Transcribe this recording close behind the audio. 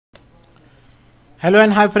Hello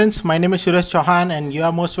and hi friends, my name is Suresh Chauhan and you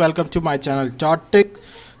are most welcome to my channel Chart Tech.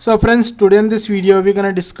 So friends, today in this video we're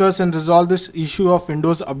gonna discuss and resolve this issue of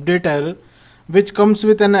Windows update error which comes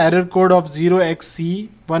with an error code of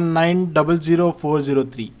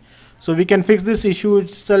 0xc1900403. So we can fix this issue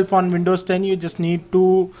itself on Windows 10. You just need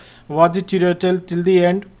to watch the tutorial till the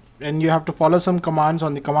end and you have to follow some commands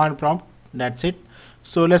on the command prompt. That's it.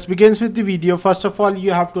 So let's begin with the video. First of all,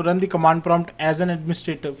 you have to run the command prompt as an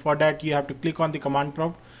administrator. For that you have to click on the command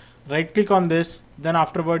prompt, right click on this, then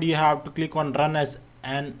afterward you have to click on run as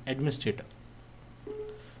an administrator.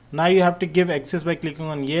 Now you have to give access by clicking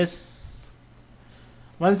on yes.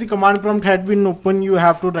 Once the command prompt had been opened, you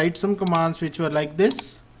have to write some commands which were like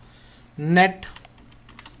this: net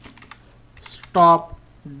stop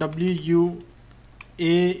wuauserv,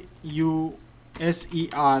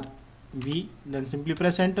 then simply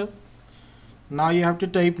press enter. Now you have to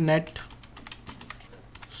type net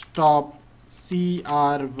stop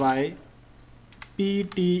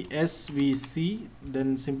cryptSvc,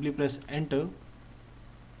 then simply press enter.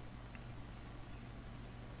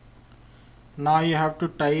 Now you have to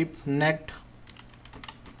type net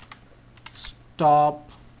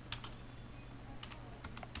stop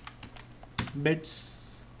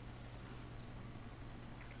bits.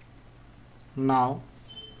 Now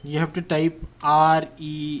you have to type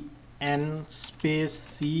REN space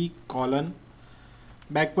C colon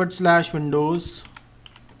 /Windows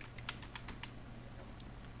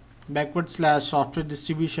 /software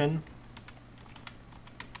distribution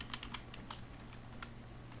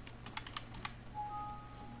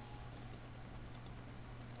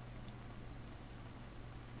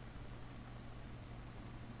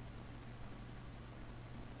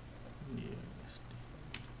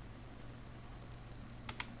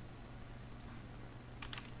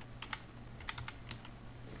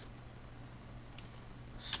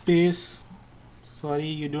space, sorry,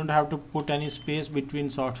 you don't have to put any space between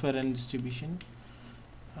software and distribution.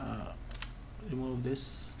 Remove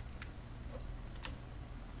this.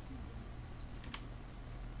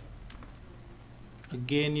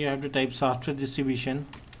 Again you have to type software distribution.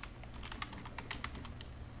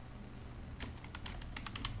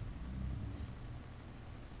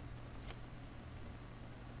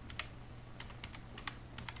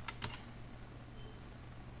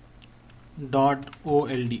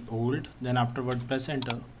 .old, then afterward press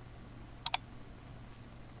enter.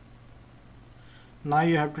 Now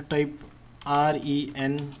you have to type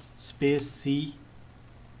REN space C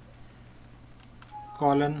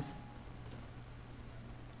colon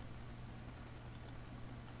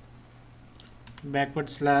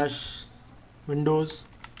 /Windows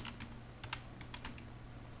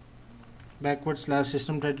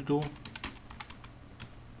 /system32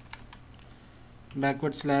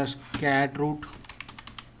 /cat root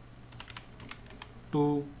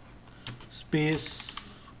 2 space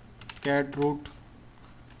cat root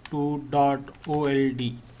 2.old,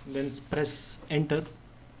 then press enter.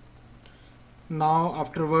 Now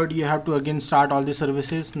afterward you have to again start all the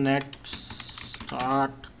services. Net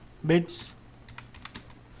start bits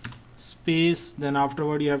space, then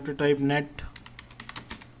afterward you have to type net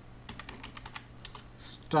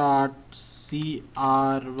start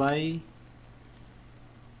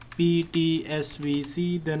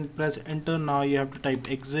cryptSvc, then press enter. Now you have to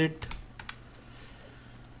type exit.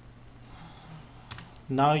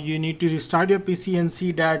 Now you need to restart your PC and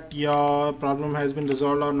see that your problem has been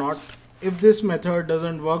resolved or not. If this method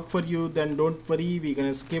doesn't work for you, then don't worry, we're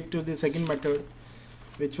gonna skip to the second method,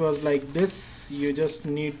 which was like this. You just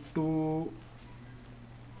need to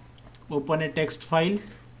open a text file.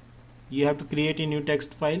 You have to create a new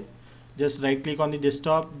text file. Just right click on the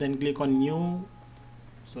desktop, then click on new.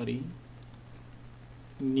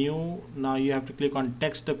 Now you have to click on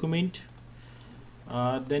text document.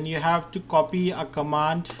 Then you have to copy a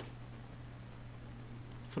command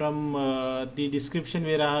from the description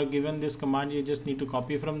where I have given this command. You just need to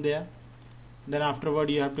copy from there. Then afterward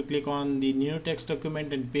you have to click on the new text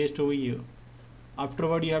document and paste over here.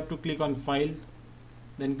 Afterward you have to click on file,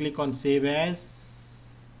 then click on save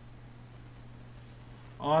as.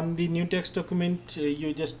 On the new text document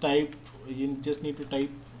you just need to type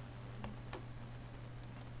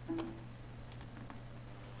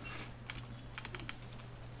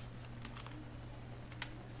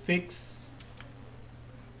fix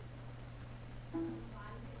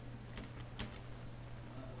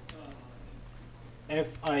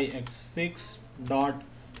fix.bat.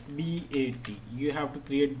 You have to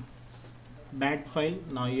create bat file.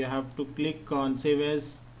 Now you have to click on save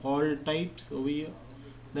as all types over here.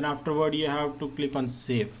 Then afterward you have to click on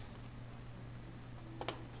save.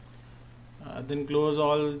 then close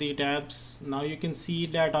all the tabs. Now you can see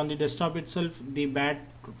that on the desktop itself the bat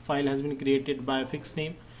file has been created by a fixed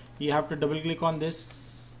name. You have to double click on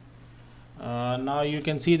this. Now you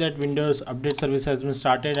can see that Windows update service has been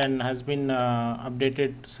started and has been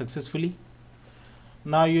updated successfully.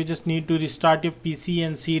 Now you just need to restart your PC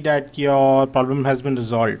and see that your problem has been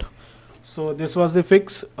resolved. So this was the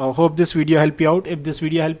fix. Hope this video helped you out. If this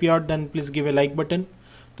video helped you out, then please give a like button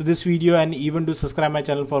to this video and even to subscribe my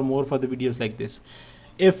channel for more further videos like this.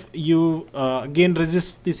 If you again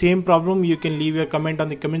resist the same problem, you can leave your comment on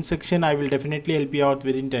the comment section. I will definitely help you out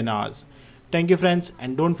within 10 hours. Thank you friends,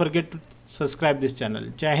 and don't forget to subscribe this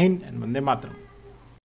channel. Jai Hind and Vande Mataram.